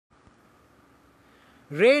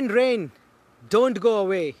Rain, rain, don't go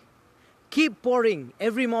away. Keep pouring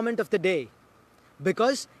every moment of the day.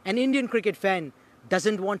 Because an Indian cricket fan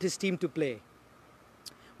doesn't want his team to play.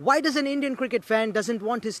 Why does an Indian cricket fan doesn't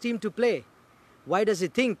want his team to play? Why does he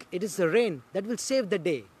think it is the rain that will save the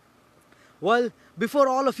day? Well, before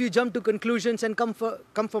all of you jump to conclusions and come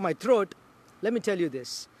for my throat, let me tell you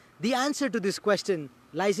this. The answer to this question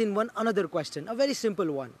lies in one another question, a very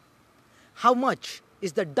simple one. How much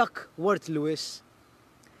is the Duckworth Lewis?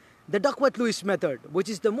 The Duckworth-Lewis method, which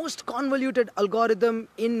is the most convoluted algorithm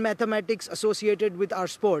in mathematics associated with our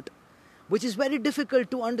sport, which is very difficult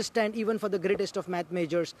to understand even for the greatest of math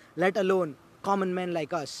majors, let alone common men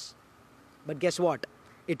like us. But guess what?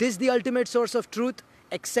 It is the ultimate source of truth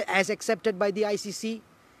as accepted by the ICC,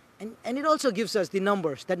 and it also gives us the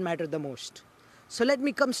numbers that matter the most. So let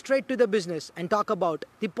me come straight to the business and talk about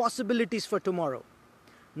the possibilities for tomorrow.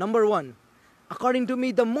 Number one, according to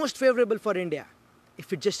me, the most favorable for India.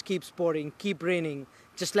 If it just keeps pouring, keep raining,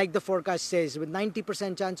 just like the forecast says, with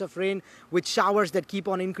 90% chance of rain, with showers that keep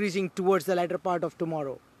on increasing towards the latter part of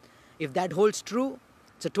tomorrow. If that holds true,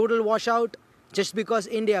 it's a total washout. Just because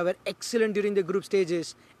India were excellent during the group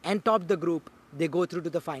stages and topped the group, they go through to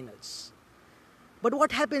the finals. But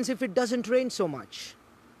what happens if it doesn't rain so much?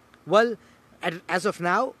 Well, as of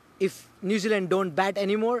now, if New Zealand don't bat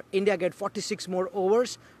anymore, India get 46 more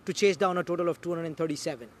overs to chase down a total of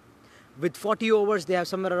 237. With 40 overs, they have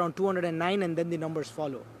somewhere around 209, and then the numbers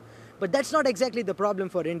follow. But that's not exactly the problem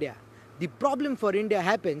for India. The problem for India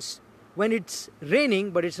happens when it's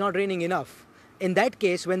raining, but it's not raining enough. In that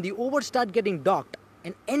case, when the overs start getting docked,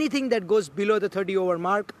 and anything that goes below the 30-over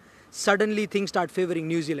mark, suddenly things start favoring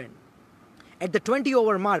New Zealand. At the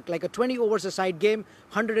 20-over mark, like a 20 overs a side game,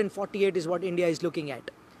 148 is what India is looking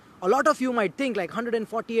at. A lot of you might think like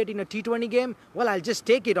 148 in a T20 game, well, I'll just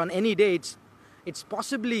take it on any day. It's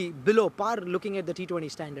possibly below par looking at the T20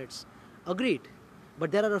 standards. Agreed.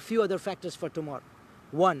 But there are a few other factors for tomorrow.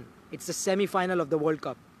 One, it's the semi-final of the World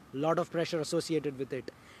Cup. A lot of pressure associated with it.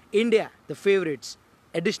 India, the favorites,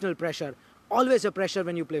 additional pressure. Always a pressure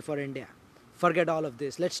when you play for India. Forget all of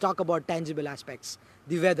this. Let's talk about tangible aspects.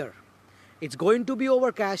 The weather. It's going to be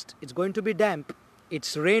overcast. It's going to be damp.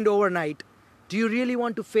 It's rained overnight. Do you really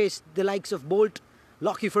want to face the likes of Bolt,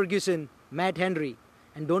 Lockie Ferguson, Matt Henry?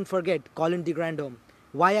 And don't forget Colin de Grandhomme.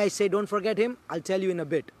 Why I say don't forget him, I'll tell you in a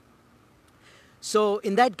bit. So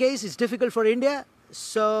in that case, it's difficult for India.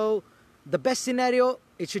 So the best scenario,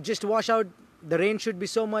 it should just wash out. The rain should be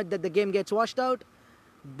so much that the game gets washed out.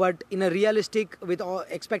 But in a realistic, with all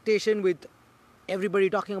expectation, with everybody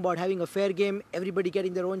talking about having a fair game, everybody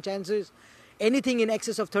getting their own chances, anything in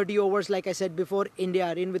excess of 30 overs, like I said before, India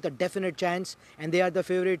are in with a definite chance, and they are the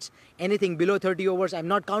favorites. Anything below 30 overs, I'm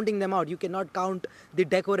not counting them out. You cannot count the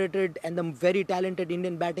decorated and the very talented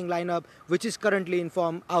Indian batting lineup, which is currently in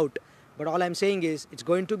form, out. But all I'm saying is, it's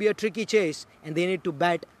going to be a tricky chase, and they need to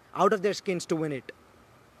bat out of their skins to win it.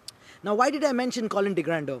 Now, why did I mention Colin de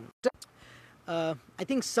Grandhomme? I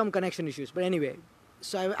think some connection issues, but anyway.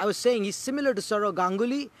 So I was saying he's similar to Sourav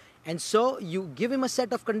Ganguly, and so you give him a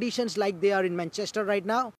set of conditions like they are in Manchester right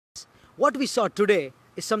now. What we saw today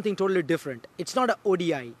is something totally different. It's not an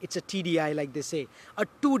ODI, it's a TDI like they say, a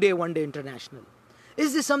two-day, one-day international.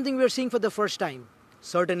 Is this something we're seeing for the first time?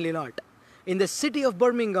 Certainly not. In the city of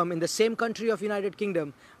Birmingham, in the same country of United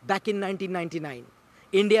Kingdom, back in 1999,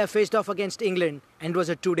 India faced off against England and it was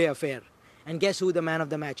a two-day affair. And guess who the man of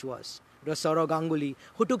the match was? It was Sourav Ganguly,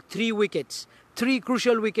 who took 3 wickets. 3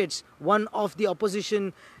 crucial wickets, one of the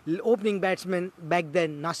opposition opening batsman back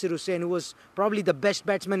then, Nasir Hussain, who was probably the best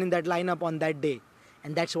batsman in that lineup on that day.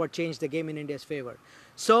 And that's what changed the game in India's favour.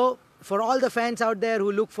 So, for all the fans out there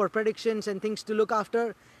who look for predictions and things to look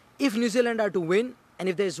after, if New Zealand are to win, and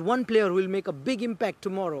if there's one player who will make a big impact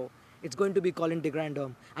tomorrow, it's going to be Colin de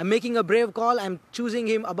Grandhomme. I'm making a brave call. I'm choosing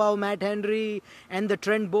him above Matt Henry and the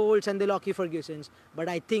Trent Bolts and the Lockie Fergusons. But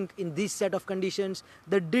I think in this set of conditions,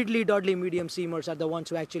 the diddly-doddly medium seamers are the ones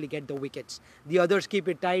who actually get the wickets. The others keep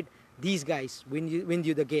it tight. These guys win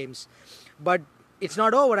you the games. But it's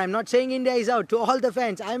not over. I'm not saying India is out. To all the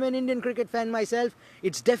fans, I'm an Indian cricket fan myself.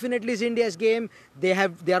 It's definitely India's game.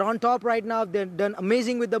 They're on top right now. They've done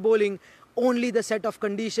amazing with the bowling. Only the set of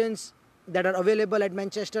conditions that are available at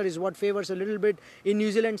Manchester is what favors a little bit in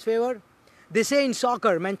New Zealand's favour. They say in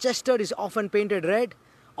soccer, Manchester is often painted red.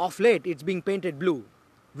 Of late, it's being painted blue.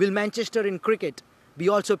 Will Manchester in cricket be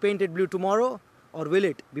also painted blue tomorrow, or will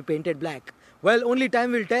it be painted black? Well, only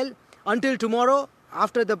time will tell. Until tomorrow,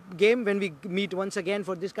 after the game, when we meet once again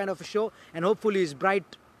for this kind of a show, and hopefully it's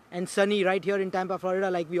bright and sunny right here in Tampa, Florida,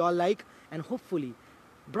 like we all like, and hopefully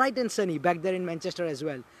bright and sunny back there in Manchester as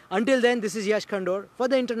well. Until then, this is Yash Khandor for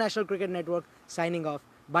the International Cricket Network signing off.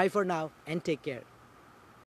 Bye for now and take care.